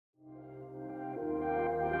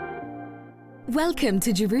Welcome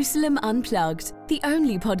to Jerusalem Unplugged, the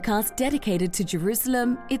only podcast dedicated to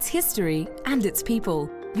Jerusalem, its history, and its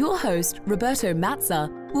people. Your host, Roberto Mazza,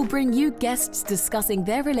 will bring you guests discussing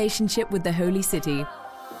their relationship with the Holy City.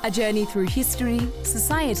 A journey through history,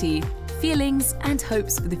 society, feelings, and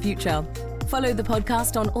hopes for the future. Follow the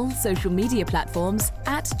podcast on all social media platforms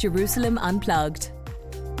at Jerusalem Unplugged.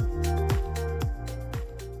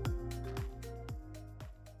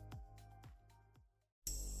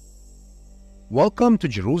 Welcome to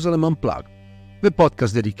Jerusalem Unplugged, the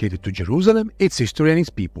podcast dedicated to Jerusalem, its history and its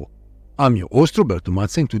people. I'm your host Roberto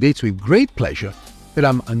Mazza, and today it's with great pleasure that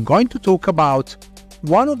I'm going to talk about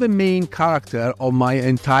one of the main characters of my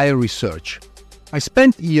entire research. I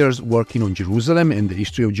spent years working on Jerusalem and the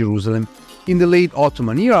history of Jerusalem in the late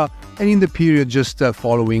Ottoman era and in the period just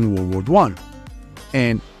following World War I.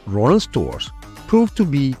 And Ronald Storrs proved to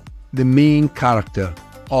be the main character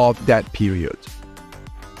of that period.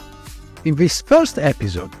 In this first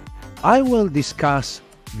episode, I will discuss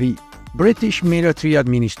the British military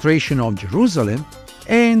administration of Jerusalem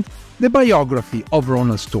and the biography of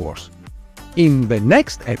Ronald Storrs. In the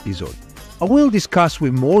next episode, I will discuss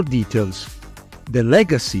with more details the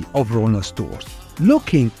legacy of Ronald Storrs,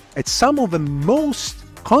 looking at some of the most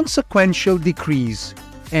consequential decrees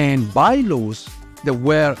and bylaws that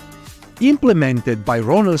were implemented by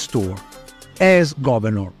Ronald Storrs as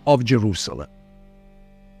governor of Jerusalem.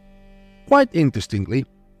 Quite interestingly,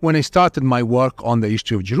 when I started my work on the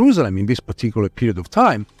history of Jerusalem in this particular period of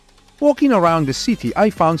time, walking around the city, I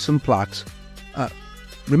found some plaques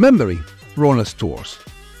remembering Ronald Storrs,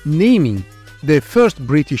 naming the first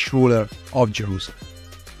British ruler of Jerusalem.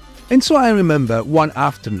 And so I remember one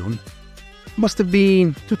afternoon, must have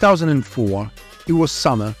been 2004, it was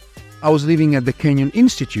summer, I was living at the Kenyon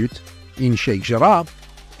Institute in Sheikh Jarrah,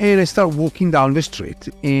 and I started walking down the street,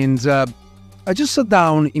 and I just sat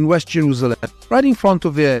down in West Jerusalem, right in front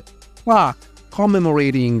of a plaque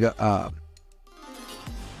commemorating the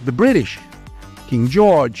British, King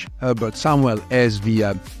George, Herbert Samuel as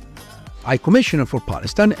the High Commissioner for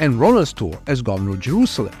Palestine, and Ronald Storrs as Governor of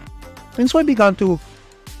Jerusalem. And so I began to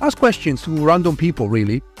ask questions to random people,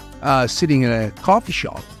 really, sitting in a coffee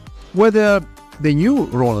shop, whether they knew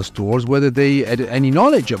Ronald Storrs, whether they had any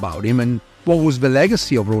knowledge about him, and what was the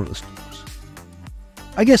legacy of Ronald Storrs.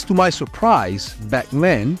 I guess to my surprise, back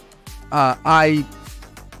then, I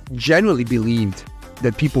genuinely believed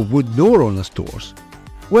that people would know Ronald Storrs.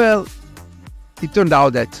 Well, it turned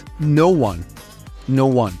out that no one,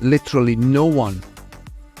 literally no one,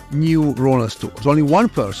 knew Ronald Storrs. Only one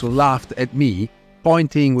person laughed at me,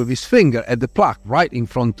 pointing with his finger at the plaque right in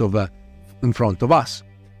front of us,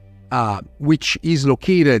 which is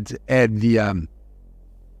located at the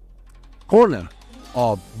corner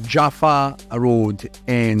of Jaffa Road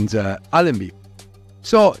and Allenby.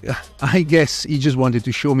 So I guess he just wanted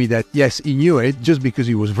to show me that yes, he knew it just because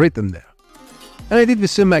it was written there. And I did the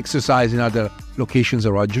same exercise in other locations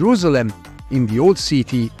around Jerusalem, in the old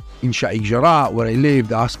city, in Sheikh Jarrah, where I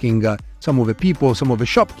lived, asking some of the people, some of the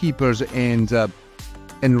shopkeepers and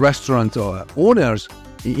restaurant owners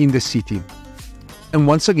in the city. And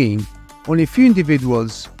once again, only a few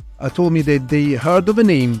individuals told me that they heard of a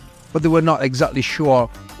name, but they were not exactly sure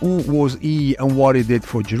who was he and what he did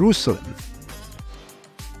for Jerusalem.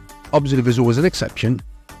 Obviously, there's always an exception,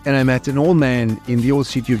 and I met an old man in the old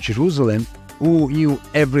city of Jerusalem who knew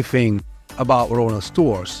everything about Ronald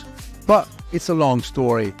Storrs. But it's a long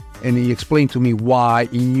story, and he explained to me why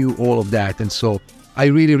he knew all of that, and so I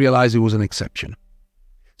really realized it was an exception.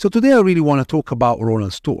 So today I really want to talk about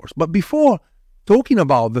Ronald Storrs. But before talking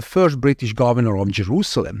about the first British governor of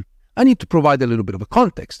Jerusalem, I need to provide a little bit of a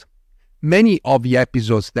context. Many of the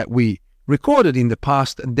episodes that we recorded in the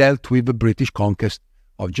past dealt with the British conquest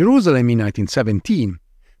of Jerusalem in 1917,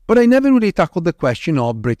 but I never really tackled the question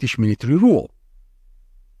of British military rule.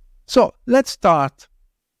 So let's start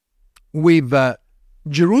with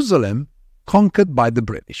Jerusalem conquered by the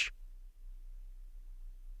British.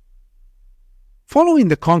 Following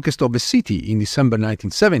the conquest of the city in December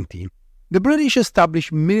 1917, the British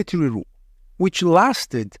established military rule, which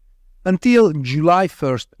lasted until July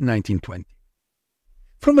 1st, 1920.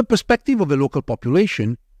 From the perspective of the local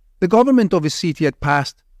population, the government of the city had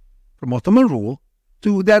passed from Ottoman rule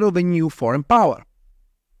to that of a new foreign power.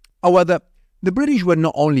 However, the British were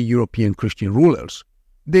not only European Christian rulers.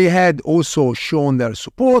 They had also shown their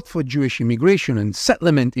support for Jewish immigration and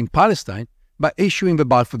settlement in Palestine by issuing the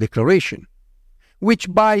Balfour Declaration,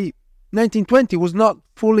 which by 1920 was not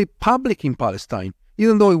fully public in Palestine,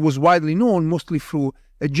 even though it was widely known mostly through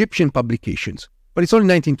Egyptian publications. But it's only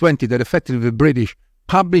 1920 that effectively the British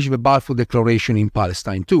published the Balfour Declaration in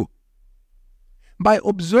Palestine too. By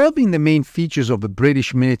observing the main features of the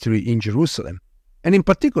British military in Jerusalem, and in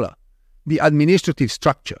particular, the administrative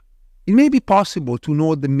structure, it may be possible to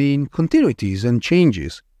note the main continuities and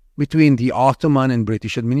changes between the Ottoman and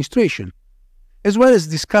British administration, as well as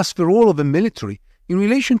discuss the role of the military in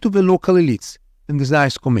relation to the local elites and the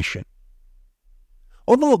Zionist Commission.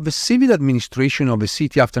 Although the civil administration of the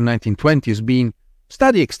city after 1920 has been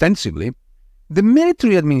studied extensively, the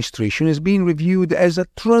military administration has been reviewed as a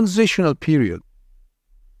transitional period.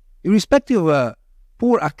 Irrespective of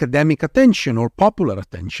poor academic attention or popular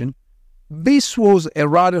attention, this was a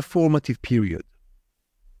rather formative period.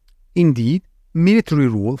 Indeed, military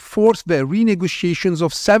rule forced the renegotiations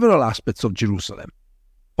of several aspects of Jerusalem: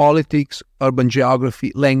 politics, urban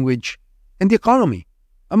geography, language, and the economy,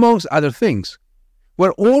 amongst other things,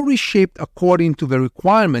 were all reshaped according to the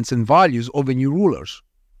requirements and values of the new rulers.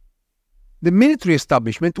 The military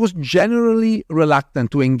establishment was generally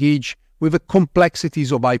reluctant to engage with the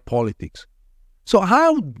complexities of high politics. So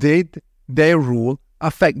how did their rule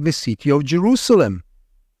affect the city of Jerusalem?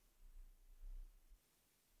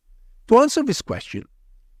 To answer this question,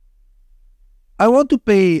 I want to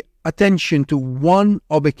pay attention to one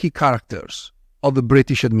of the key characters of the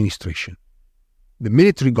British administration, the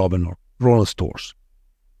military governor, Ronald Storrs.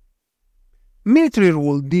 Military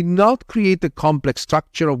rule did not create a complex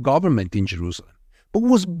structure of government in Jerusalem, but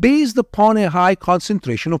was based upon a high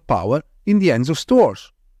concentration of power in the hands of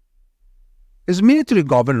Storrs. As military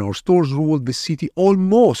governor, Storrs ruled the city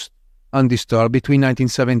almost undisturbed between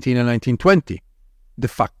 1917 and 1920, de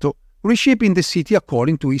facto reshaping the city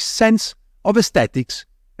according to his sense of aesthetics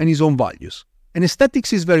and his own values. And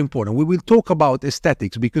aesthetics is very important. We will talk about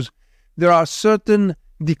aesthetics because there are certain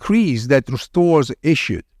decrees that Storrs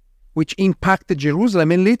issued which impacted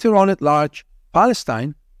Jerusalem and later on at large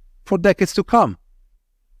Palestine for decades to come.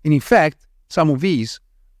 And in fact, some of these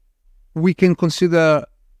we can consider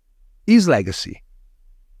his legacy.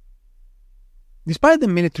 Despite the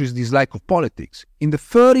military's dislike of politics, in the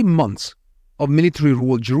 30 months of military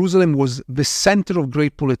rule, Jerusalem was the center of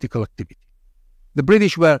great political activity. The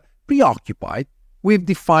British were preoccupied with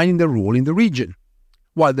defining their role in the region,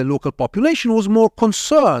 while the local population was more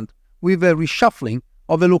concerned with the reshuffling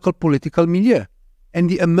of the local political milieu and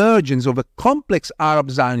the emergence of a complex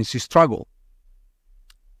Arab-Zionist struggle.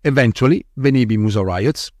 Eventually, the Nabi Musa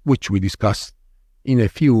riots, which we discussed in a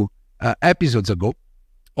few episodes ago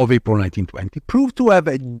of April 1920, proved to have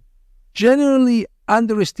a generally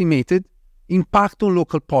underestimated impact on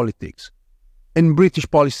local politics and British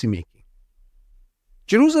policymaking.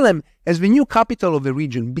 Jerusalem, as the new capital of the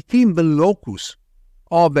region, became the locus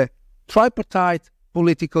of a tripartite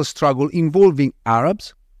political struggle involving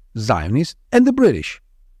Arabs, Zionists, and the British,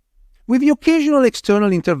 with the occasional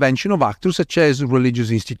external intervention of actors such as religious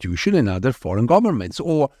institutions and other foreign governments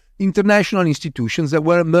or international institutions that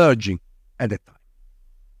were emerging at the time.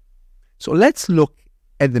 So let's look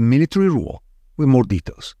at the military rule with more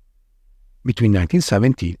details between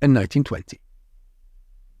 1917 and 1920.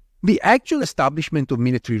 The actual establishment of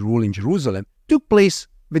military rule in Jerusalem took place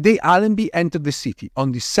the day Allenby entered the city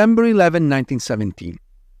on December 11, 1917.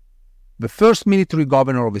 The first military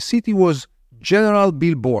governor of the city was General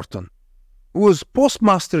Bill Borton, who was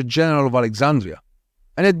Postmaster General of Alexandria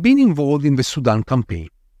and had been involved in the Sudan campaign,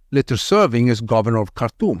 later serving as governor of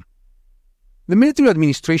Khartoum. The military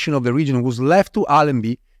administration of the region was left to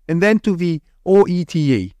Allenby and then to the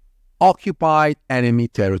OETA, Occupied Enemy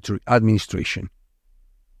Territory Administration.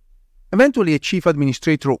 Eventually, a chief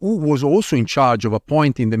administrator who was also in charge of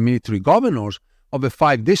appointing the military governors of the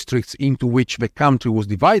 5 districts into which the country was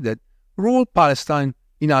divided ruled Palestine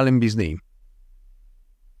in Allenby's name.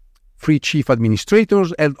 3 chief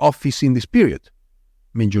administrators held office in this period: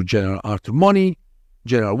 Major General Arthur Money,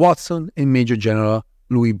 General Watson, and Major General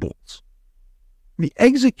Louis Bolts. The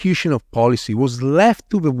execution of policy was left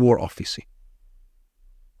to the War Office,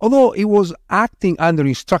 although it was acting under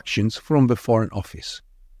instructions from the Foreign Office.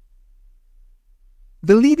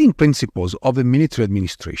 The leading principles of the military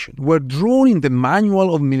administration were drawn in the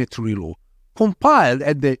Manual of Military Law, compiled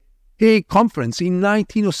at the Hague Conference in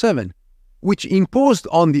 1907, which imposed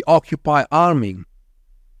on the occupied army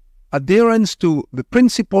adherence to the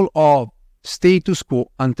principle of status quo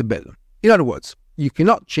ante bellum. In other words, you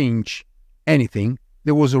cannot change anything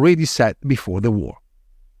that was already set before the war.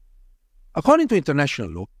 According to international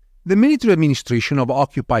law, the military administration of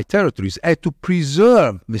occupied territories had to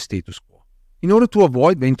preserve the status quo in order to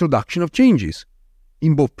avoid the introduction of changes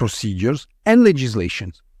in both procedures and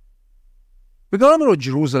legislations. The governor of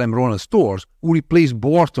Jerusalem, Ronald Storrs, who replaced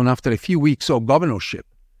Borton after a few weeks of governorship,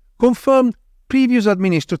 confirmed previous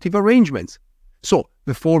administrative arrangements. So,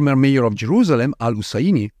 the former mayor of Jerusalem,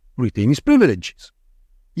 Al-Husseini, retain its privileges.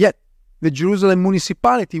 Yet, the Jerusalem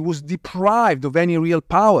municipality was deprived of any real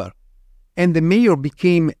power, and the mayor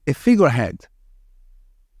became a figurehead.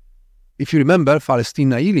 If you remember,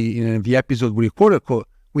 Falastina Ili, in the episode we recorded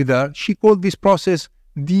with her, she called this process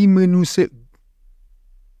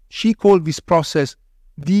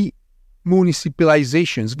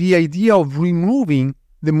demunicipalization, the idea of removing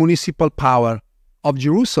the municipal power of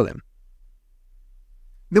Jerusalem.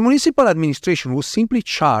 The municipal administration was simply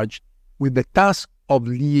charged with the task of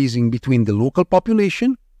liaising between the local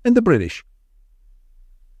population and the British.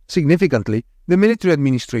 Significantly, the military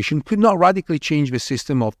administration could not radically change the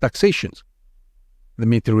system of taxation. The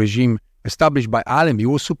military regime established by Allenby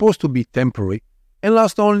was supposed to be temporary and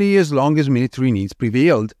last only as long as military needs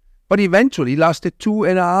prevailed, but eventually lasted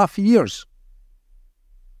 2.5 years.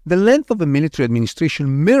 The length of the military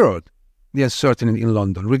administration mirrored the uncertainty in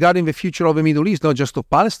London regarding the future of the Middle East, not just of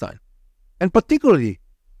Palestine, and particularly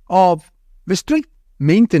of the strict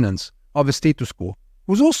maintenance of the status quo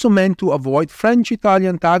was also meant to avoid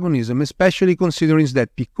French-Italian antagonism, especially considering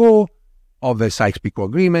that Picot, of the Sykes-Picot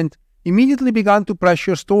Agreement, immediately began to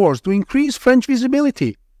pressure Storrs to increase French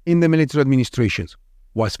visibility in the military administrations,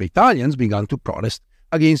 whilst the Italians began to protest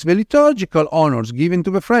against the liturgical honors given to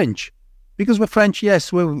the French, because the French,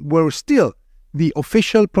 yes, were still the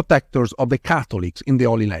official protectors of the Catholics in the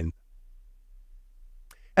Holy Land.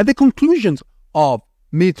 At the conclusion of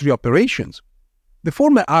military operations, the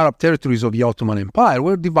former Arab territories of the Ottoman Empire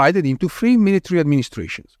were divided into 3 military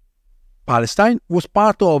administrations. Palestine was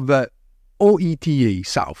part of the OETA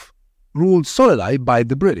South, ruled solely by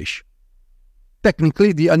the British.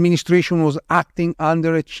 Technically, the administration was acting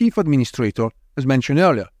under a chief administrator, as mentioned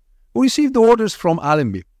earlier, who received orders from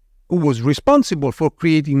Allenby, who was responsible for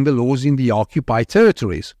creating the laws in the occupied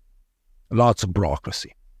territories. Lots of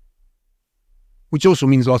bureaucracy. Which also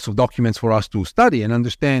means lots of documents for us to study and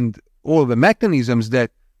understand all the mechanisms that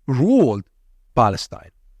ruled Palestine.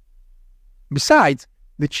 Besides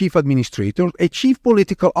the chief administrator, a chief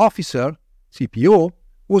political officer, CPO,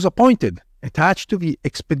 was appointed, attached to the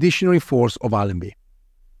expeditionary force of Allenby.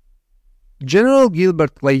 General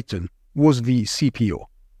Gilbert Clayton was the CPO,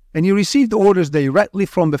 and he received orders directly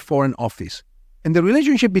from the Foreign Office, and the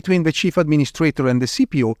relationship between the chief administrator and the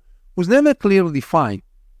CPO was never clearly defined,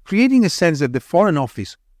 creating a sense that the Foreign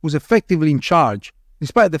Office was effectively in charge,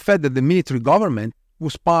 despite the fact that the military government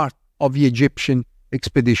was part of the Egyptian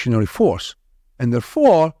expeditionary force, and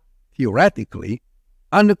therefore, theoretically,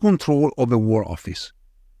 under control of the War Office.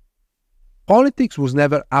 Politics was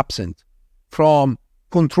never absent from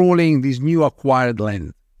controlling this new acquired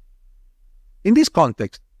land. In this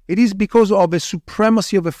context, it is because of the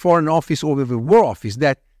supremacy of the Foreign Office over the War Office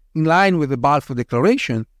that, in line with the Balfour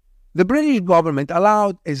Declaration, the British government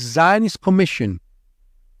allowed a Zionist commission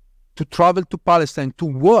to travel to Palestine to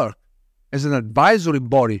work as an advisory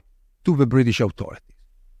body to the British authorities.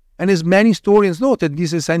 And as many historians noted,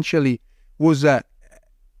 this essentially was an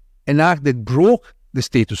act that broke the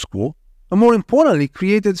status quo, and more importantly,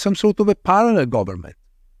 created some sort of a parallel government.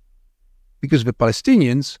 Because the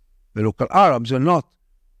Palestinians, the local Arabs, are not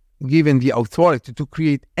given the authority to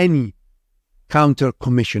create any counter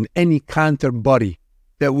commission, any counter body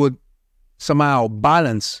that would somehow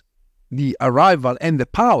balance the arrival and the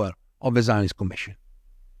power of the Zionist Commission.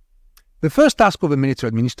 The first task of the military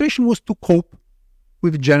administration was to cope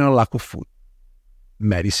with general lack of food,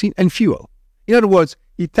 medicine, and fuel. In other words,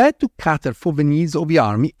 it had to cater for the needs of the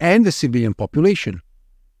army and the civilian population.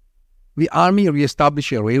 The army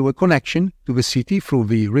re-established a railway connection to the city through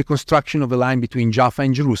the reconstruction of the line between Jaffa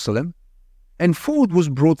and Jerusalem, and food was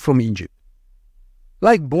brought from Egypt.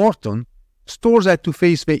 Like Borton, Storrs had to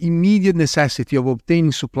face the immediate necessity of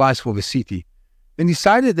obtaining supplies for the city, and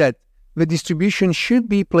decided that the distribution should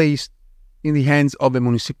be placed in the hands of the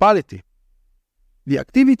municipality. The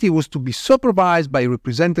activity was to be supervised by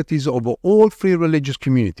representatives of all 3 religious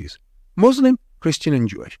communities, Muslim, Christian, and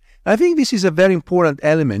Jewish. I think this is a very important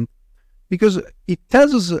element because it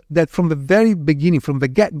tells us that from the very beginning, from the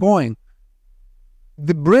get-going,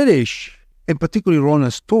 the British, and particularly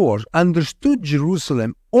Ronald Storrs, understood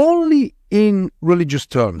Jerusalem only in religious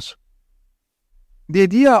terms. The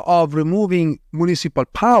idea of removing municipal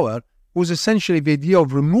power was essentially the idea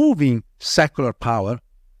of removing secular power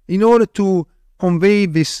in order to convey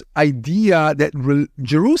this idea that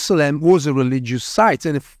Jerusalem was a religious site.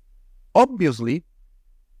 And obviously,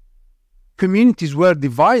 communities were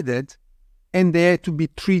divided and they had to be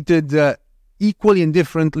treated equally and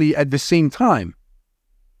differently at the same time.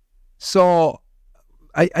 So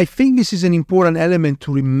I think this is an important element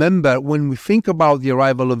to remember when we think about the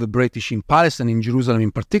arrival of the British in Palestine, in Jerusalem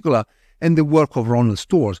in particular, and the work of Ronald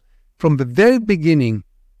Storrs. From the very beginning,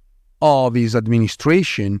 of his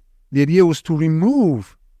administration, the idea was to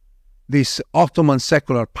remove this Ottoman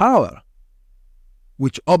secular power,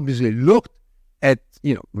 which obviously looked at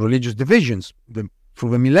religious divisions through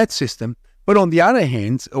the millet system, but on the other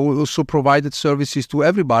hand also provided services to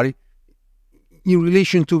everybody in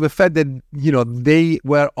relation to the fact that they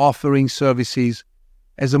were offering services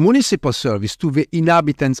as a municipal service to the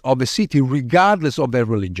inhabitants of the city regardless of their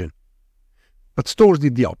religion. But Storrs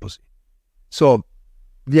did the opposite. So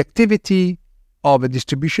the activity of the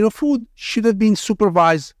distribution of food should have been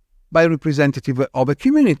supervised by a representative of the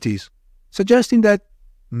communities, suggesting that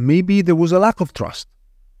maybe there was a lack of trust.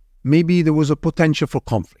 Maybe there was a potential for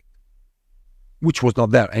conflict, which was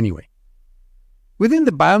not there anyway. Within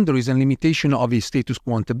the boundaries and limitation of his status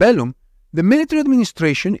quo antebellum, the military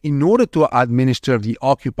administration, in order to administer the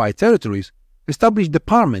occupied territories, established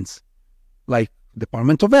departments like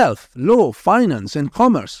Department of Health, Law, Finance, and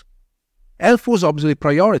Commerce. Health was obviously a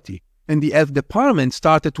priority, and the Health Department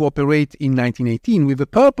started to operate in 1918 with the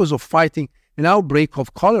purpose of fighting an outbreak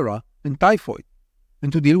of cholera and typhoid,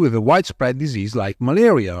 and to deal with a widespread disease like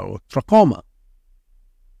malaria or trachoma.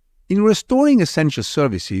 In restoring essential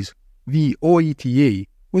services, the OETA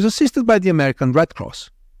was assisted by the American Red Cross,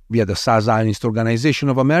 via the Zionist Organization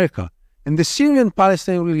of America, and the Syrian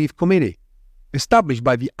Palestine Relief Committee, established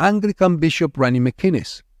by the Anglican Bishop Rennie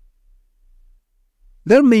McInnes.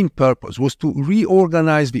 Their main purpose was to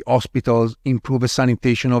reorganize the hospitals, improve the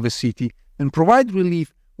sanitation of the city, and provide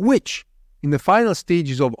relief which, in the final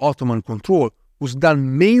stages of Ottoman control, was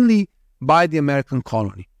done mainly by the American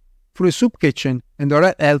colony, through a soup kitchen and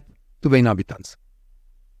direct help to the inhabitants.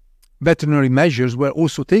 Veterinary measures were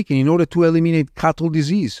also taken in order to eliminate cattle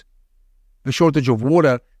disease. The shortage of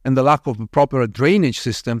water and the lack of a proper drainage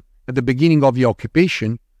system at the beginning of the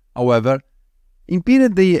occupation, however,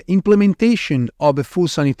 impeded the implementation of the full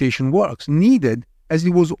sanitation works needed, as it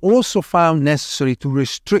was also found necessary to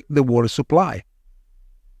restrict the water supply.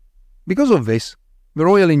 Because of this, the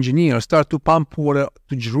royal engineers started to pump water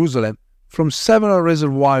to Jerusalem from several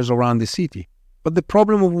reservoirs around the city, but the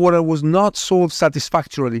problem of water was not solved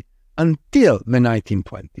satisfactorily until the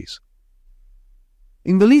 1920s.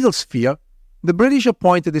 In the legal sphere, the British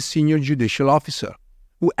appointed a senior judicial officer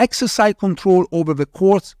who exercised control over the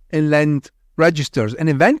courts and land registers, and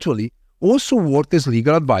eventually also worked as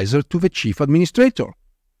legal advisor to the chief administrator.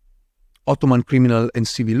 Ottoman criminal and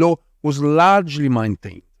civil law was largely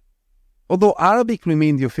maintained. Although Arabic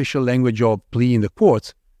remained the official language of plea in the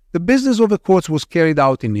courts, the business of the courts was carried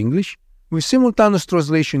out in English, with simultaneous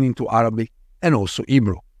translation into Arabic and also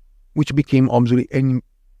Hebrew, which became obviously an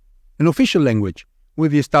official language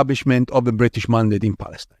with the establishment of the British mandate in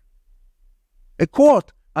Palestine. A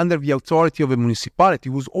court under the authority of a municipality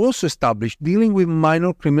was also established dealing with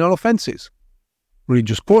minor criminal offences.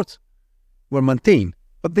 Religious courts were maintained,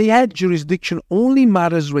 but they had jurisdiction only in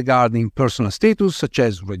matters regarding personal status such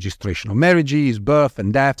as registration of marriages, birth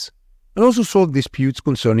and deaths, and also solved disputes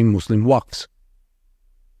concerning Muslim waqfs.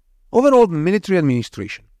 Overall, the military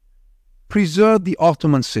administration preserved the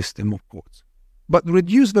Ottoman system of courts, but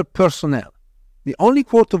reduced their personnel. The only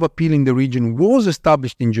court of appeal in the region was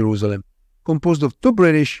established in Jerusalem, composed of 2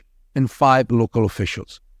 British and 5 local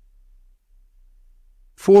officials.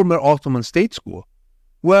 Former Ottoman state schools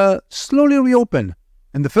were slowly reopened,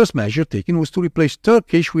 and the first measure taken was to replace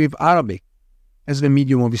Turkish with Arabic as the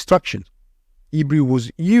medium of instruction. Hebrew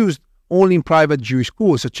was used only in private Jewish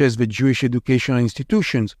schools, such as the Jewish educational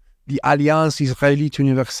institutions, the Alliance Israélite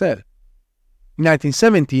Universelle. In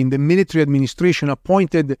 1917, the military administration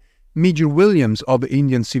appointed Major Williams of the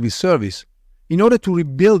Indian Civil Service in order to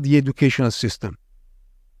rebuild the educational system.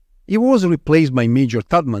 He was replaced by Major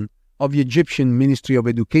Tudman of the Egyptian Ministry of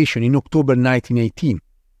Education in October 1918.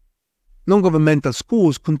 Non-governmental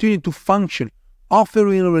schools continued to function,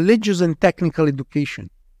 offering religious and technical education.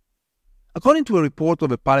 According to a report of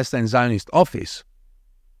the Palestine Zionist Office,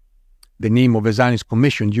 the name of the Zionist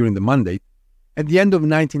Commission during the mandate, at the end of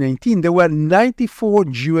 1919 there were 94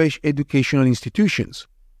 Jewish educational institutions,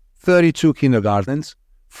 32 kindergartens,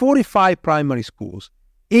 45 primary schools,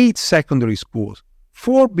 8 secondary schools,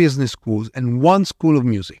 4 business schools, and 1 school of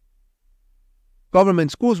music.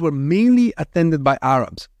 Government schools were mainly attended by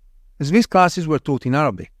Arabs, as these classes were taught in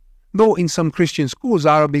Arabic, though in some Christian schools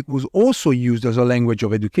Arabic was also used as a language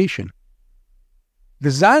of education.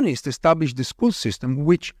 The Zionists established the school system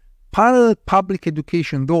which paralleled public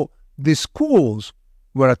education, though the schools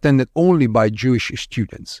were attended only by Jewish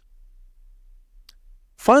students.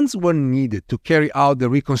 Funds were needed to carry out the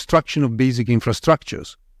reconstruction of basic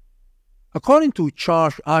infrastructures. According to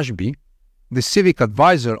Charles Ashby, the civic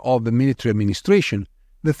advisor of the military administration,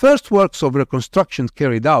 the first works of reconstruction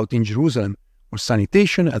carried out in Jerusalem or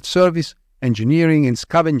sanitation, health service, engineering, and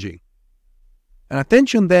scavenging. And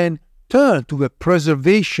attention then turned to the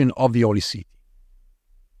preservation of the Holy City.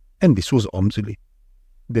 And this was obviously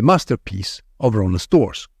the masterpiece of Ronald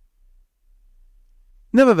Storrs.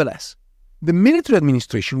 Nevertheless, the military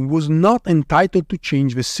administration was not entitled to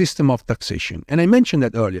change the system of taxation, and I mentioned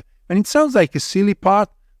that earlier, and it sounds like a silly part,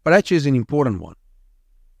 but actually is an important one.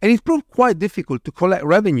 And it proved quite difficult to collect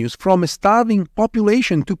revenues from a starving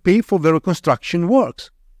population to pay for the reconstruction works.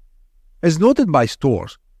 As noted by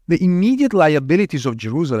Storrs, the immediate liabilities of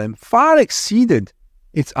Jerusalem far exceeded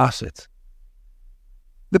its assets.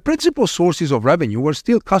 The principal sources of revenue were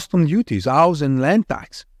still custom duties, house and land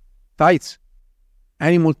tax, tithes,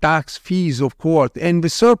 animal tax, fees of court, and the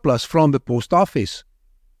surplus from the post office.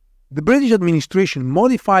 The British administration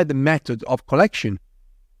modified the method of collection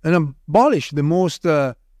and abolished the most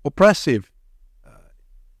oppressive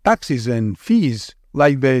taxes and fees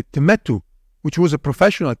like the temetu, which was a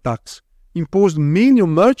professional tax, imposed mainly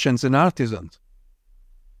on merchants and artisans.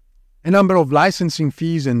 A number of licensing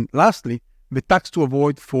fees, and lastly, the tax to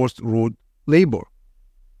avoid forced road labor.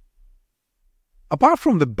 Apart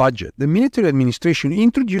from the budget, the military administration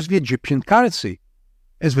introduced the Egyptian currency.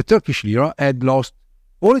 As the Turkish lira had lost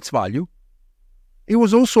all its value, it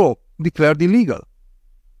was also declared illegal.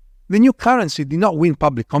 The new currency did not win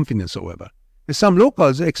public confidence, however, as some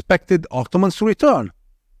locals expected Ottomans to return.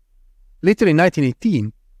 Later in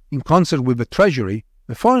 1918, in concert with the Treasury,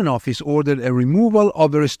 the Foreign Office ordered a removal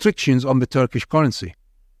of the restrictions on the Turkish currency.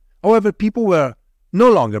 However, people were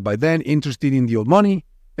no longer by then interested in the old money,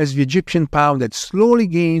 as the Egyptian pound had slowly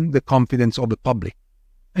gained the confidence of the public,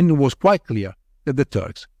 and it was quite clear that the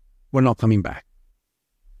Turks were not coming back.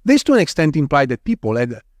 This to an extent implied that people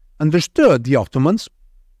had understood the Ottomans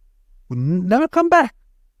would never come back,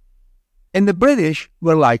 and the British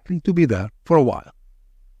were likely to be there for a while.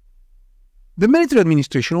 The military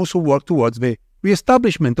administration also worked towards the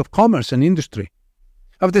re-establishment of commerce and industry.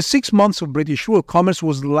 After 6 months of British rule, commerce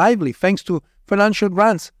was lively thanks to financial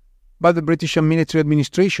grants by the British military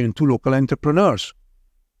administration to local entrepreneurs.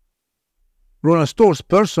 Ronald Storrs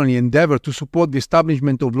personally endeavored to support the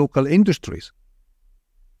establishment of local industries.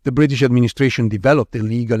 The British administration developed a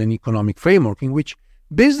legal and economic framework in which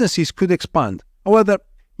businesses could expand. However,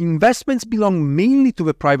 investments belong mainly to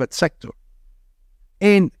the private sector.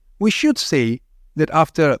 And we should say that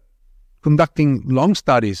after conducting long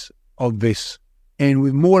studies of this, and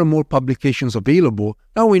with more and more publications available,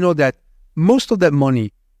 now we know that most of that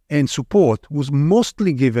money and support was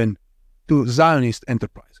mostly given to Zionist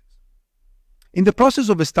enterprises. In the process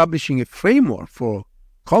of establishing a framework for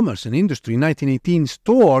commerce and industry in 1918,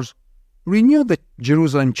 Storrs renewed the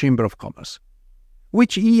Jerusalem Chamber of Commerce,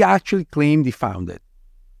 which he actually claimed he founded.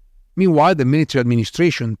 Meanwhile, the military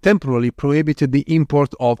administration temporarily prohibited the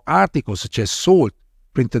import of articles such as salt,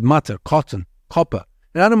 printed matter, cotton, copper,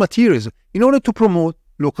 and other materials in order to promote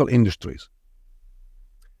local industries.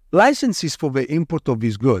 Licenses for the import of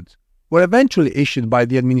these goods were eventually issued by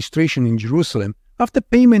the administration in Jerusalem after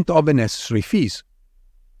payment of the necessary fees.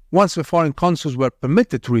 Once the foreign consuls were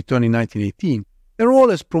permitted to return in 1918, their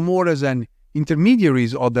role as promoters and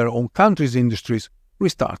intermediaries of their own country's industries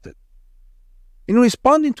restarted. In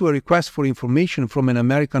responding to a request for information from an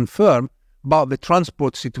American firm about the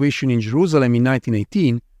transport situation in Jerusalem in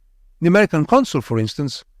 1918, the American consul, for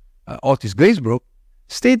instance, Otis Glazebrook,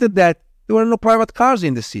 stated that there were no private cars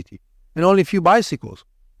in the city and only a few bicycles,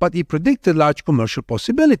 but he predicted large commercial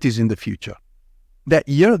possibilities in the future. That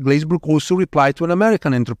year, Glazebrook also replied to an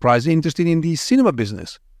American enterprise interested in the cinema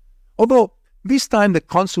business, although this time the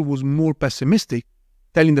consul was more pessimistic,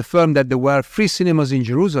 telling the firm that there were free cinemas in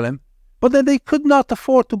Jerusalem, but that they could not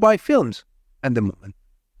afford to buy films at the moment.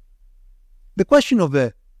 The question of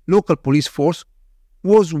the local police force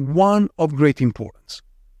was one of great importance,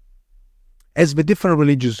 as the different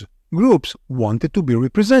religious groups wanted to be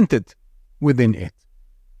represented within it.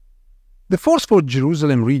 The force for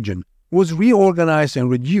Jerusalem region was reorganized and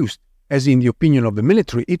reduced, as in the opinion of the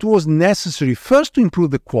military, it was necessary first to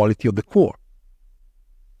improve the quality of the corps.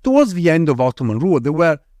 Towards the end of Ottoman rule, there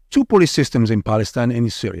were two police systems in Palestine and in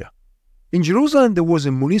Syria. In Jerusalem, there was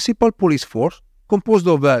a municipal police force composed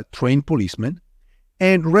of trained policemen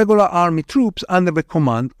and regular army troops under the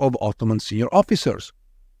command of Ottoman senior officers.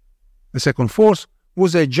 The second force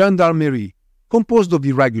was a gendarmerie composed of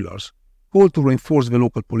irregulars, called to reinforce the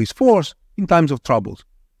local police force in times of troubles,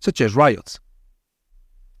 such as riots.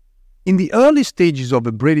 In the early stages of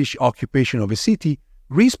the British occupation of a city,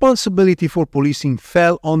 responsibility for policing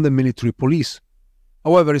fell on the military police.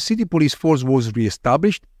 However, a city police force was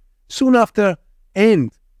re-established soon after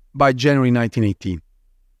and by January 1918.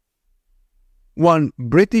 one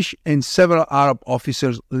British and several Arab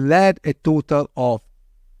officers led a total of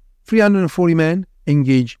 340 men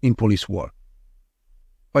engaged in police work.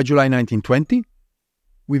 By July 1920,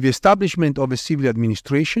 with the establishment of a civil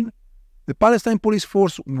administration, the Palestine Police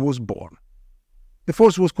Force was born. The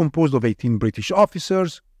force was composed of 18 British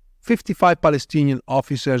officers, 55 Palestinian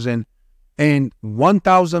officers, and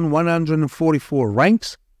 1,144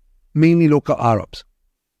 ranks, mainly local Arabs.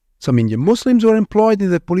 Some Indian Muslims were employed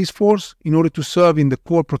in the police force in order to serve in the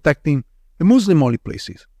corps protecting the Muslim-only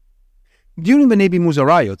places. During the Navy Musa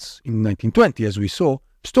riots in 1920, as we saw,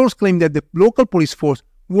 Storrs claimed that the local police force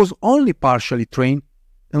was only partially trained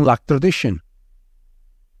and lacked tradition,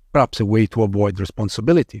 perhaps a way to avoid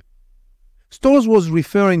responsibility. Storrs was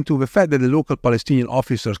referring to the fact that the local Palestinian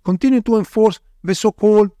officers continued to enforce the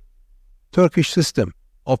so-called Turkish system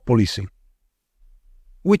of policing,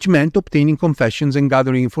 which meant obtaining confessions and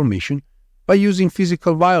gathering information by using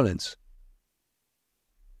physical violence.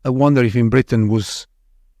 I wonder if in Britain was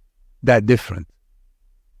that different.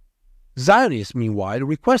 Zionists, meanwhile,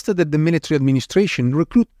 requested that the military administration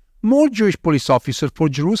recruit more Jewish police officers for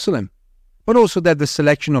Jerusalem, but also that the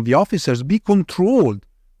selection of the officers be controlled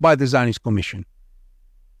by the Zionist Commission.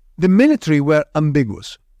 The military were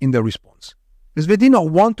ambiguous in their response, as they did not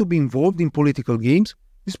want to be involved in political games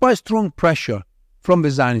despite strong pressure from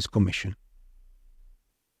the Zionist Commission.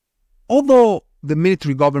 Although the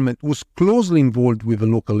military government was closely involved with the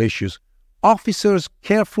local issues, officers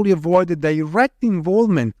carefully avoided direct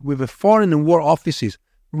involvement with the foreign and war offices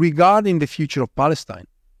regarding the future of Palestine.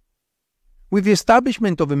 With the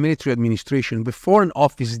establishment of a military administration, the Foreign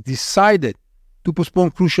Office decided to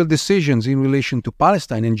postpone crucial decisions in relation to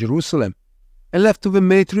Palestine and Jerusalem and left to the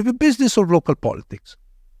military the business of local politics.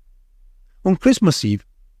 On Christmas Eve,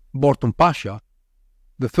 Borton Pasha,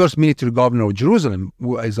 the first military governor of Jerusalem,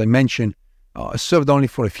 who, as I mentioned, served only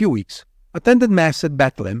for a few weeks, attended Mass at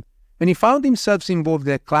Bethlehem, and he found himself involved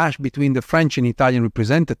in a clash between the French and Italian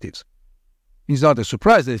representatives. It's not a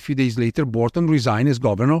surprise that a few days later Borton resigned as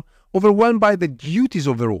governor, overwhelmed by the duties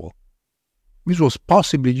of the role. This was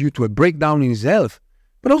possibly due to a breakdown in his health,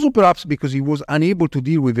 but also perhaps because he was unable to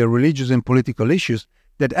deal with the religious and political issues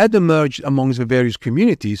that had emerged amongst the various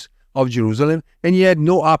communities of Jerusalem, and he had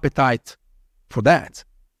no appetite for that.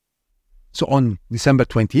 So on December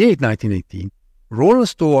 28, 1918, Ronald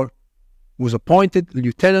Storrs was appointed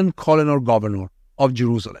Lieutenant Colonel Governor of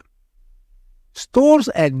Jerusalem. Storrs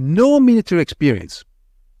had no military experience.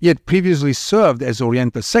 He had previously served as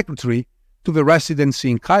Oriental Secretary to the Residency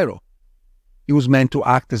in Cairo. He was meant to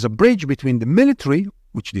act as a bridge between the military,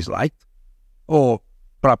 which he disliked, or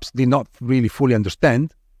perhaps did not really fully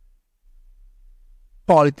understand,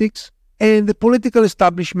 politics, and the political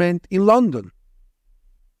establishment in London.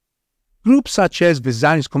 Groups such as the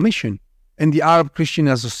Zionist Commission and the Arab Christian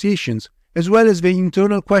associations, as well as the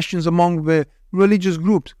internal questions among the religious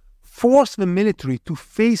groups, forced the military to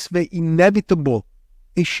face the inevitable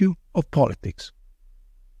issue of politics,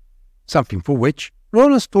 something for which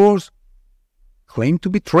Ronald Storrs claimed to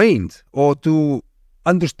be trained or to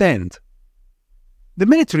understand. The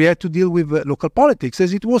military had to deal with local politics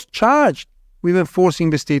as it was charged with enforcing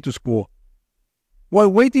the status quo, while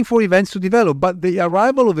waiting for events to develop. But the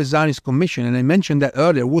arrival of the Zionist Commission, and I mentioned that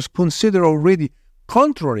earlier, was considered already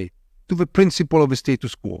contrary to the principle of the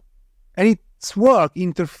status quo, and its work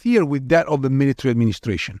interfered with that of the military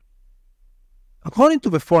administration. According to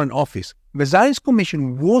the Foreign Office, the Zionist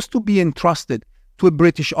Commission was to be entrusted to a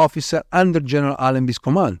British officer under General Allenby's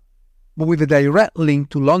command, but with a direct link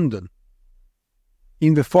to London.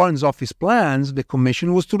 In the Foreign Office plans, the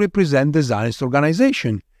Commission was to represent the Zionist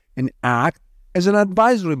organization and act as an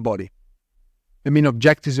advisory body. The main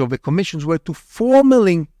objectives of the commissions were to form a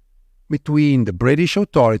link between the British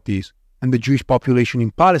authorities and the Jewish population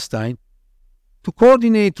in Palestine, to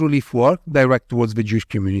coordinate relief work direct towards the Jewish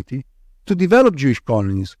community, to develop Jewish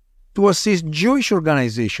colonies, to assist Jewish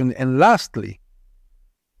organizations, and lastly,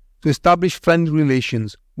 to establish friendly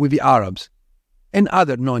relations with the Arabs and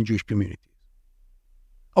other non-Jewish communities.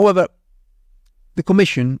 However, the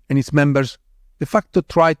Commission and its members de facto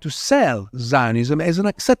tried to sell Zionism as an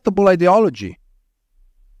acceptable ideology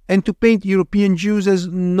and to paint European Jews as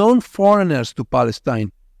non-foreigners to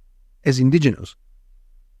Palestine, as indigenous.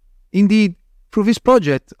 Indeed, through this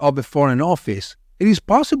project of the Foreign Office, it is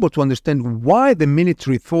possible to understand why the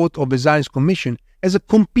military thought of the Zionist Commission as a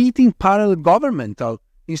competing parallel governmental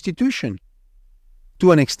institution.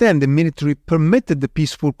 To an extent, the military permitted the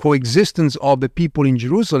peaceful coexistence of the people in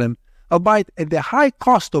Jerusalem, albeit at the high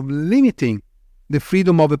cost of limiting the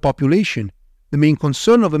freedom of the population. The main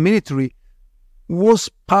concern of the military was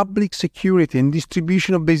public security and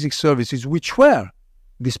distribution of basic services, which were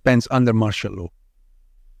dispensed under martial law.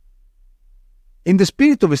 In the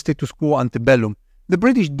spirit of a status quo antebellum, the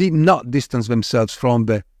British did not distance themselves from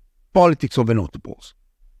the politics of the notables,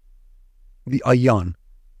 the Ayyan,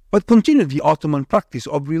 but continued the Ottoman practice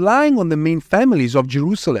of relying on the main families of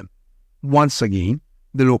Jerusalem. Once again,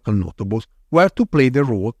 the local notables were to play their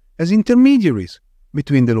role as intermediaries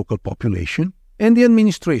between the local population and the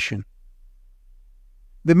administration.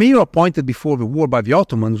 The mayor appointed before the war by the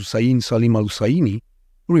Ottomans, Hussein Salim al-Husseini,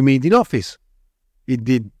 remained in office. He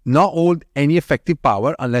did not hold any effective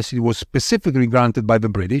power unless it was specifically granted by the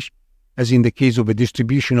British, as in the case of the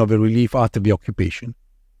distribution of a relief after the occupation.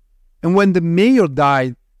 And when the mayor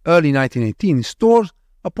died early 1918, Storrs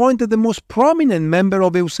appointed the most prominent member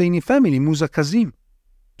of the Husseini family, Musa Kazim,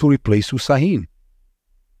 to replace Hussein.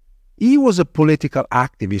 He was a political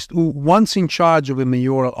activist who, once in charge of a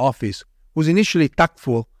mayoral office, was initially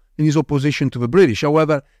tactful in his opposition to the British.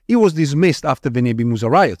 However, he was dismissed after the Nebi Musa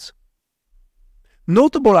riots.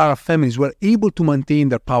 Notable Arab families were able to maintain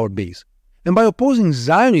their power base, and by opposing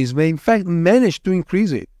Zionism, they in fact managed to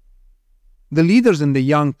increase it. The leaders and the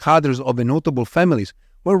young cadres of the notable families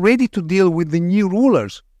were ready to deal with the new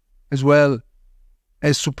rulers, as well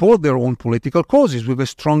as support their own political causes with a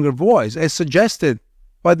stronger voice, as suggested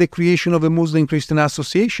by the creation of the Muslim Christian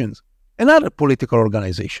associations and other political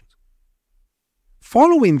organizations.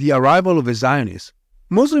 Following the arrival of the Zionists,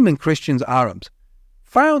 Muslim and Christian Arabs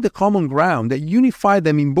found a common ground that unified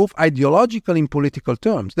them in both ideological and political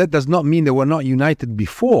terms. That does not mean they were not united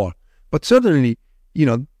before, but certainly,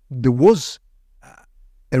 there was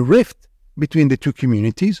a rift between the two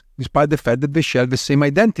communities, despite the fact that they shared the same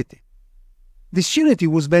identity. This unity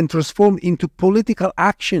was then transformed into political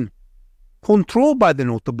action, controlled by the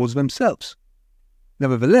notables themselves.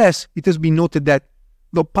 Nevertheless, it has been noted that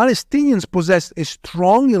though Palestinians possessed a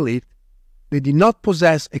strong elite, they did not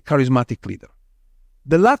possess a charismatic leader.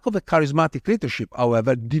 The lack of a charismatic leadership,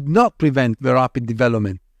 however, did not prevent the rapid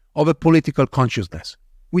development of a political consciousness,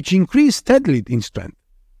 which increased steadily in strength.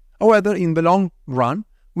 However, in the long run,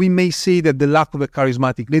 we may say that the lack of a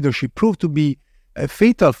charismatic leadership proved to be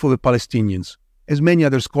fatal for the Palestinians, as many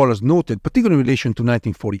other scholars noted, particularly in relation to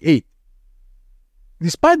 1948.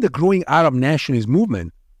 Despite the growing Arab nationalist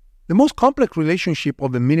movement, the most complex relationship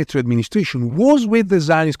of the military administration was with the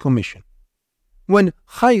Zionist Commission. When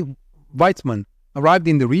Chaim Weizmann arrived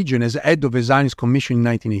in the region as head of the Zionist Commission in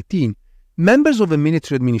 1918, members of the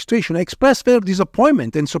military administration expressed their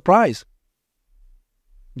disappointment and surprise.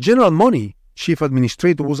 General Money, chief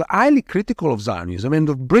administrator, was highly critical of Zionism and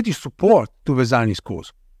of British support to the Zionist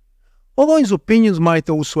cause, although his opinions might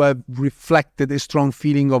also have reflected a strong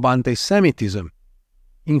feeling of anti-Semitism.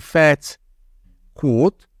 In fact,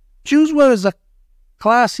 quote, Jews were as a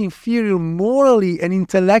class inferior morally and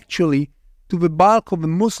intellectually to the bulk of the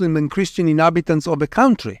Muslim and Christian inhabitants of the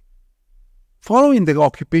country. Following the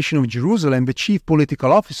occupation of Jerusalem, the chief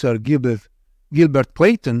political officer, Gilbert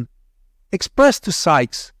Clayton, expressed to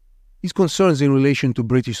Sykes his concerns in relation to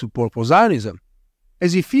British support for Zionism,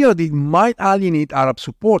 as he feared it might alienate Arab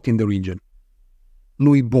support in the region.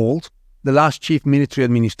 Louis Bolt, the last chief military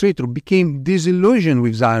administrator, became disillusioned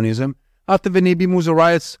with Zionism after the Nebi Musa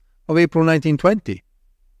riots of April 1920.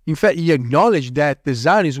 In fact, he acknowledged that the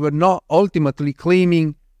Zionists were not ultimately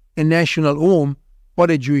claiming a national home but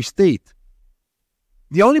a Jewish state.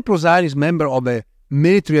 The only pro-Zionist member of the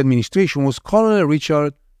military administration was Colonel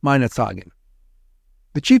Richard Meinert-Hagen,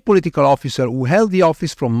 the chief political officer who held the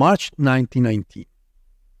office from March 1919.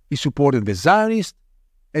 He supported the Zionists,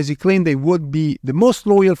 as he claimed they would be the most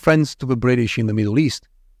loyal friends to the British in the Middle East,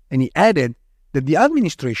 and he added that the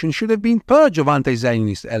administration should have been purged of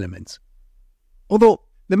anti-Zionist elements. Although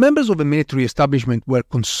the members of the military establishment were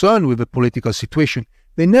concerned with the political situation,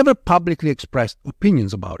 they never publicly expressed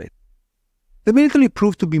opinions about it. The military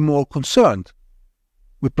proved to be more concerned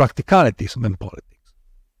with practicalities than politics.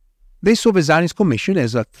 They saw the Zionist Commission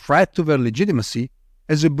as a threat to their legitimacy,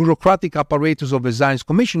 as the bureaucratic apparatus of the Zionist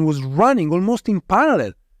Commission was running almost in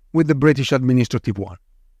parallel with the British administrative one.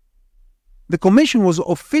 The Commission was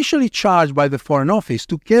officially charged by the Foreign Office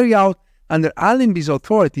to carry out, under Allenby's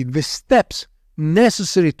authority, the steps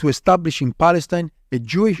necessary to establish in Palestine a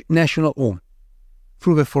Jewish national home,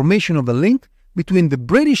 through the formation of a link between the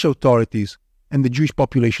British authorities and the Jewish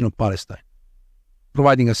population of Palestine,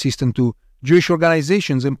 providing assistance to Jewish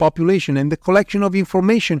organizations and population and the collection of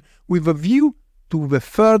information with a view to the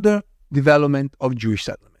further development of Jewish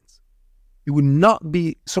settlements. It would not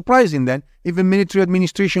be surprising then if the military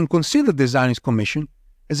administration considered the Zionist Commission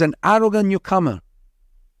as an arrogant newcomer.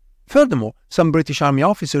 Furthermore, some British Army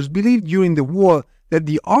officers believed during the war that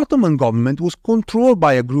the Ottoman government was controlled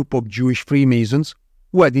by a group of Jewish Freemasons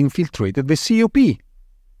who had infiltrated the COP.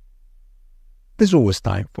 There's always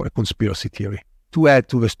time for a conspiracy theory to add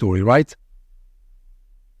to the story, right?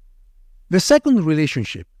 The second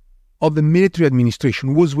relationship of the military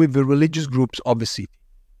administration was with the religious groups of the city,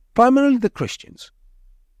 primarily the Christians.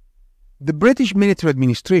 The British military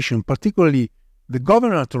administration, particularly the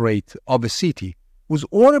governorate of the city, was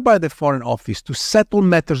ordered by the Foreign Office to settle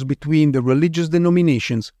matters between the religious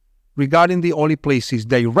denominations regarding the holy places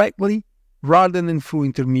directly rather than through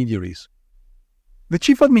intermediaries. The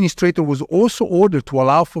chief administrator was also ordered to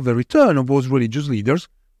allow for the return of those religious leaders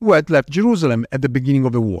who had left Jerusalem at the beginning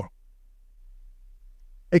of the war.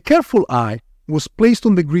 A careful eye was placed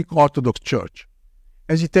on the Greek Orthodox Church,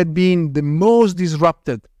 as it had been the most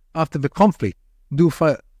disrupted after the conflict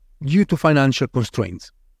due to financial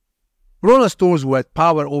constraints. Ronald Storrs, who had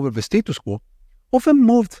power over the status quo, often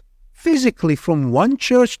moved physically from one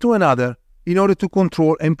church to another in order to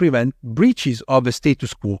control and prevent breaches of the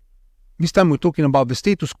status quo. This time we're talking about the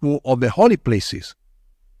status quo of the holy places,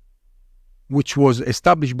 which was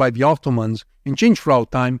established by the Ottomans and changed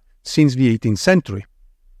throughout time since the 18th century.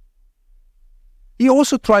 He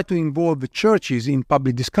also tried to involve the churches in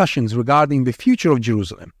public discussions regarding the future of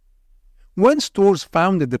Jerusalem. When Storrs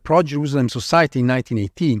founded the Pro-Jerusalem Society in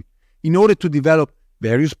 1918, in order to develop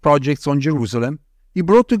various projects on Jerusalem, he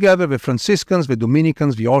brought together the Franciscans, the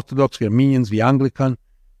Dominicans, the Orthodox, the Armenians, the Anglican,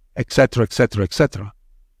 etc., etc., etc.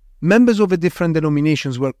 Members of the different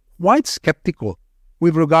denominations were quite skeptical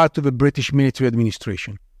with regard to the British military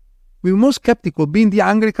administration, with most skeptical being the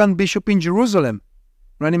Anglican bishop in Jerusalem,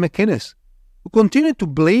 Randy McInnes, who continued to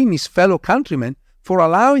blame his fellow countrymen for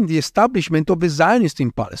allowing the establishment of the Zionists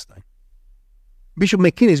in Palestine. Bishop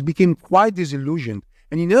McInnes became quite disillusioned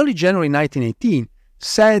and in early January 1918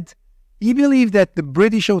 said he believed that the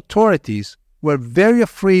British authorities were very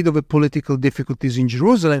afraid of the political difficulties in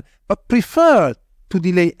Jerusalem, but preferred to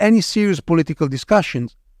delay any serious political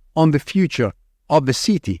discussions on the future of the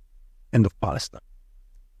city and of Palestine.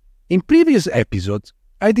 In previous episodes,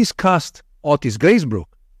 I discussed Otis Glazebrook,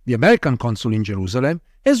 the American consul in Jerusalem,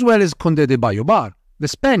 as well as Conde de Bayobar, the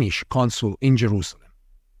Spanish consul in Jerusalem.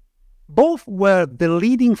 Both were the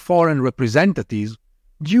leading foreign representatives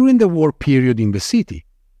during the war period in the city.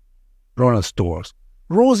 Ronald Storrs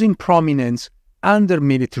rose in prominence under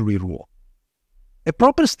military rule. A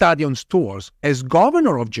proper study on Storrs as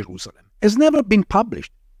governor of Jerusalem has never been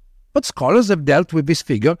published, but scholars have dealt with this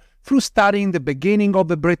figure through studying the beginning of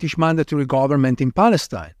the British mandatory government in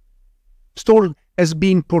Palestine. Storrs has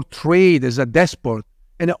been portrayed as a despot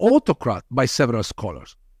and an autocrat by several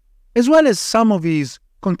scholars, as well as some of his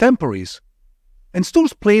contemporaries, and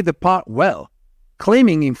Storrs played the part well,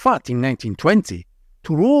 claiming in fact in 1920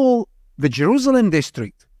 to rule the Jerusalem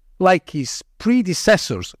district like his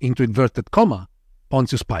predecessors, into inverted comma,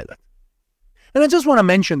 Pontius Pilate. And I just want to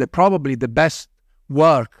mention that probably the best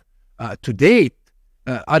work to date,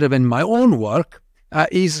 other than my own work,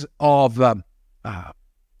 is of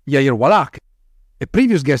Yair Wallach, a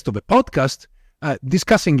previous guest of the podcast,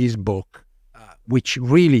 discussing his book, which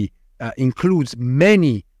really includes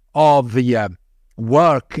many of the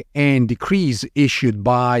work and decrees issued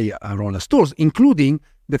by Ronald Storrs, including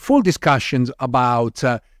the full discussions about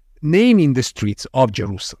naming the streets of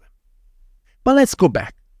Jerusalem. But let's go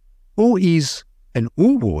back. Who is and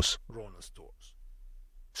who was Ronald Storrs?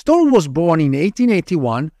 Storrs was born in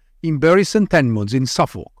 1881 in Bury St Edmunds in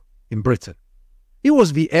Suffolk, in Britain. He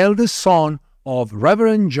was the eldest son of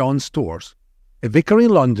Reverend John Storrs, a vicar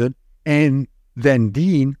in London and then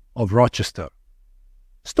Dean of Rochester.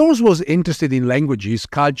 Storrs was interested in languages,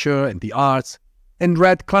 culture, and the arts, and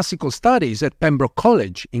read classical studies at Pembroke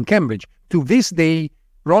College in Cambridge. To this day,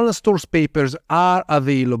 Ronald Storrs' papers are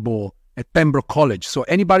available at Pembroke College. So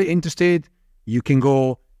anybody interested, you can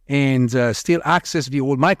go and still access the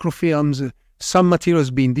old microfilms, some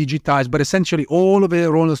materials being digitized, but essentially all of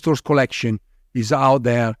the Ronald Storrs collection is out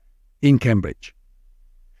there in Cambridge.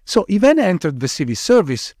 So he then entered the civil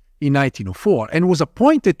service in 1904 and was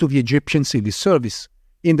appointed to the Egyptian civil service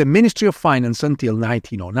in the Ministry of Finance until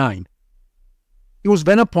 1909. He was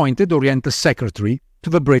then appointed Oriental Secretary to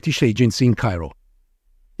the British Agency in Cairo.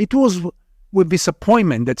 It was with this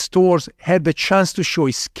appointment that Storrs had the chance to show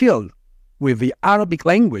his skill with the Arabic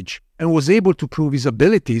language and was able to prove his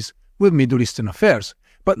abilities with Middle Eastern affairs.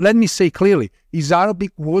 But let me say clearly, his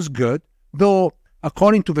Arabic was good, though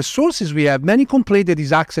according to the sources we have, many complained that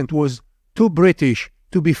his accent was too British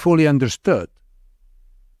to be fully understood.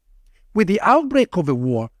 With the outbreak of the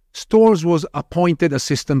war, Storrs was appointed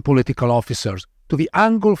assistant political officer to the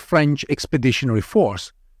Anglo-French Expeditionary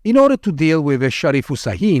Force in order to deal with Sharif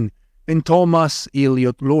Hussain and Thomas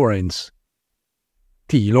Elliot Lawrence,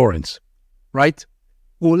 T. Lawrence, right,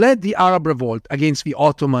 who led the Arab revolt against the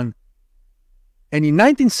Ottoman and in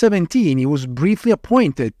 1917 he was briefly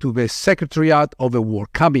appointed to the Secretariat of the War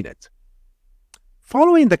Cabinet.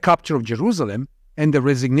 Following the capture of Jerusalem and the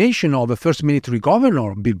resignation of the first military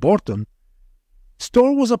governor, Bill Borton,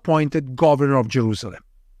 Storrs was appointed governor of Jerusalem,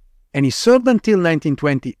 and he served until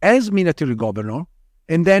 1920 as military governor,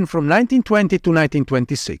 and then from 1920 to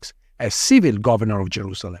 1926 as civil governor of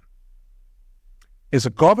Jerusalem. As a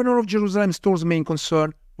governor of Jerusalem, Storrs' main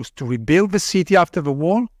concern was to rebuild the city after the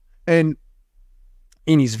war and,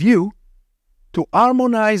 in his view, to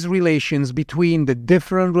harmonize relations between the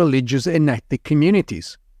different religious and ethnic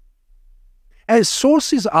communities. As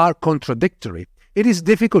sources are contradictory, it is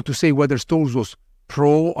difficult to say whether Storrs was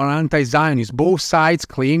pro or anti-Zionist. Both sides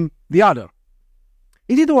claim the other.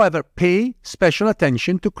 He did, however, pay special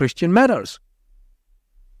attention to Christian matters.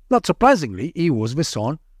 Not surprisingly, he was the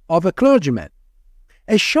son of a clergyman.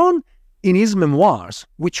 As shown in his memoirs,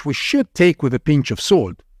 which we should take with a pinch of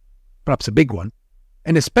salt, perhaps a big one,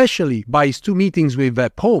 and especially by his two meetings with the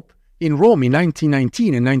Pope in Rome in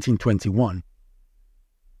 1919 and 1921,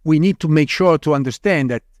 we need to make sure to understand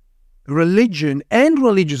that religion and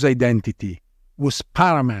religious identity was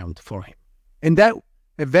paramount for him, and that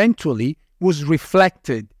eventually was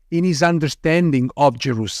reflected in his understanding of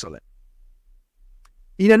Jerusalem.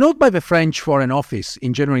 In a note by the French Foreign Office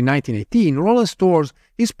in January 1918, Ronald Storrs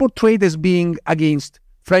is portrayed as being against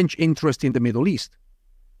French interest in the Middle East.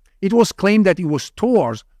 It was claimed that it was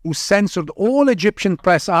Storrs who censored all Egyptian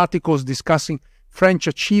press articles discussing French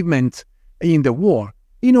achievements in the war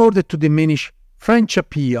in order to diminish French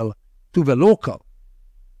appeal to the local.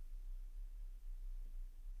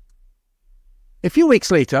 A few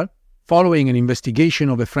weeks later, following an investigation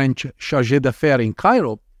of a French chargé d'affaires in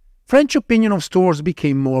Cairo, French opinion of Storrs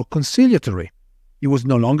became more conciliatory. He was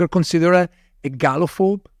no longer considered a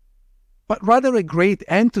Gallophobe, but rather a great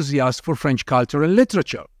enthusiast for French culture and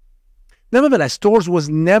literature. Nevertheless, Storrs was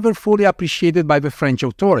never fully appreciated by the French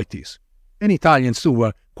authorities, and Italians too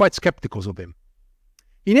were quite skeptical of him.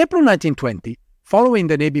 In April 1920, following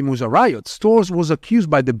the Nebi Musa riots, Storrs was accused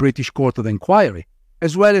by the British Court of Inquiry,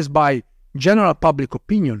 as well as by general public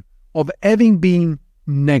opinion, of having been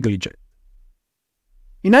negligent.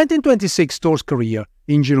 In 1926, Storrs' career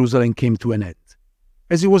in Jerusalem came to an end,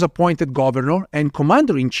 as he was appointed governor and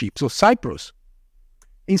commander-in-chief of Cyprus.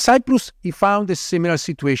 In Cyprus, he found a similar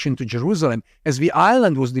situation to Jerusalem, as the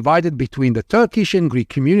island was divided between the Turkish and Greek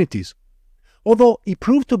communities. Although he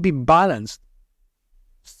proved to be balanced,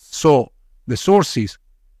 so the sources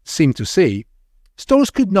seem to say,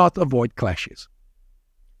 Storrs could not avoid clashes.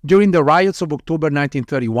 During the riots of October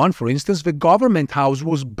 1931, for instance, the government house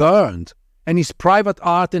was burned and his private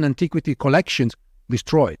art and antiquity collections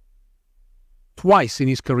destroyed. Twice in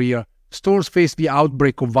his career, Storrs faced the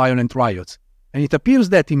outbreak of violent riots, and it appears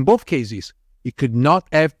that in both cases he could not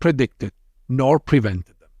have predicted nor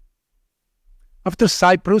prevented them. After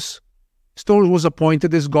Cyprus, Storrs was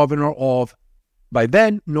appointed as governor of, by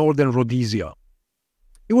then, northern Rhodesia.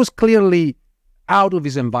 He was clearly out of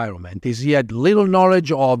his environment, as he had little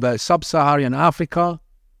knowledge of sub-Saharan Africa,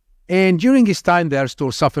 and during his time there,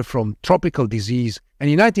 Storrs suffered from tropical disease, and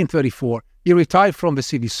in 1934, he retired from the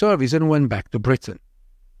civil service and went back to Britain.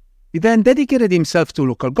 He then dedicated himself to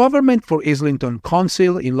local government for Islington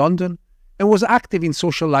Council in London, and was active in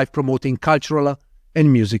social life promoting cultural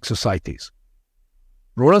and music societies.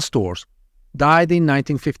 Ronald Storrs died in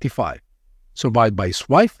 1955, survived by his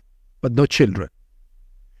wife, but no children.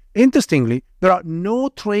 Interestingly, there are no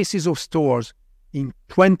traces of Storrs in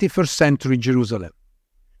 21st century Jerusalem.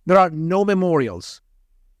 There are no memorials,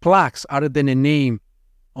 plaques other than a name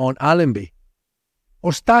on Allenby,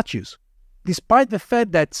 or statues, despite the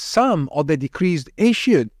fact that some of the decrees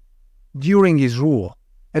issued during his rule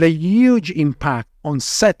had a huge impact on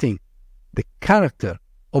setting the character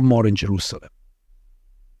of modern Jerusalem.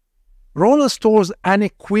 Ronald Storrs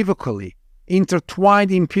unequivocally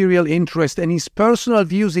intertwined imperial interest and his personal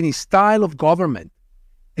views in his style of government,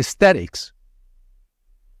 aesthetics.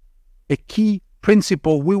 A key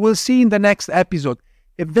principle we will see in the next episode,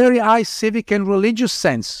 a very high civic and religious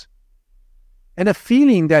sense, and a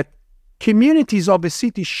feeling that communities of the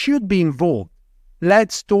city should be involved,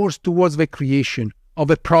 led Storrs towards the creation of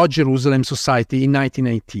a pro-Jerusalem society in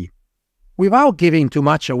 1918. Without giving too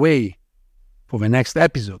much away for the next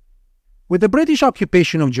episode, with the British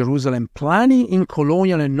occupation of Jerusalem, planning in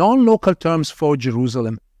colonial and non-local terms for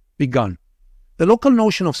Jerusalem began. The local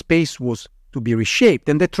notion of space was to be reshaped,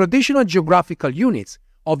 and the traditional geographical units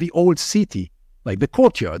of the old city, like the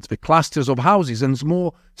courtyards, the clusters of houses, and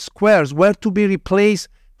small squares, were to be replaced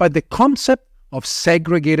by the concept of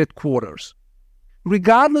segregated quarters.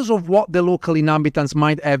 Regardless of what the local inhabitants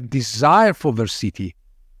might have desired for their city,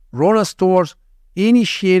 Ronald Storrs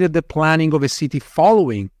initiated the planning of a city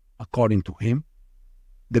following, according to him,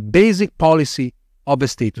 the basic policy of the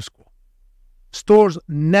status quo. Storrs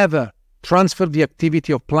never transferred the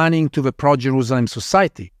activity of planning to the pro-Jerusalem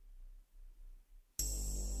society.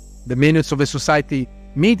 The minutes of the society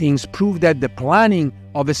meetings prove that the planning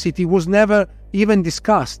of the city was never even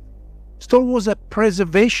discussed. Storrs was a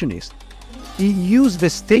preservationist. He used the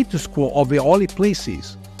status quo of the holy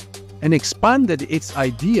places and expanded its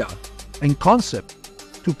idea and concept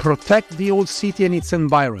to protect the old city and its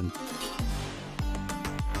environment.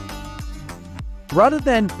 Rather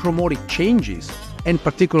than promoting changes and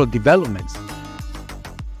particular developments,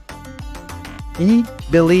 he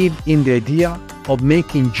believed in the idea of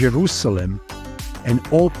making Jerusalem an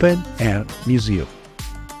open-air museum.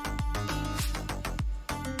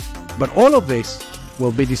 But all of this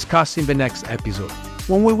will be discussed in the next episode,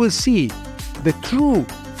 when we will see the true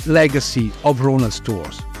legacy of Ronald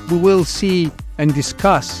Storrs. We will see and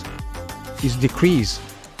discuss his decrees,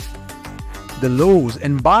 the laws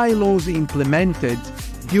and bylaws implemented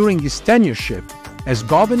during his tenureship as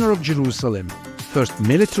governor of Jerusalem, first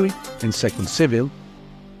military and second civil,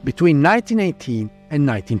 between 1918 and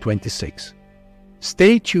 1926.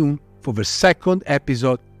 Stay tuned for the second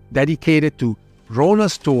episode dedicated to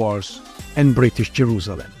Ronald Storrs and British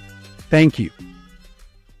Jerusalem. Thank you.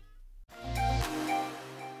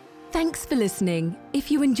 Thanks for listening.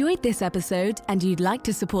 If you enjoyed this episode and you'd like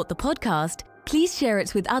to support the podcast, please share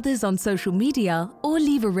it with others on social media or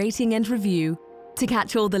leave a rating and review. To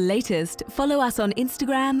catch all the latest, follow us on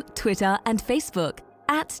Instagram, Twitter, and Facebook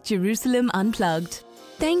 @Jerusalem Unplugged.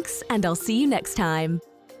 Thanks, and I'll see you next time.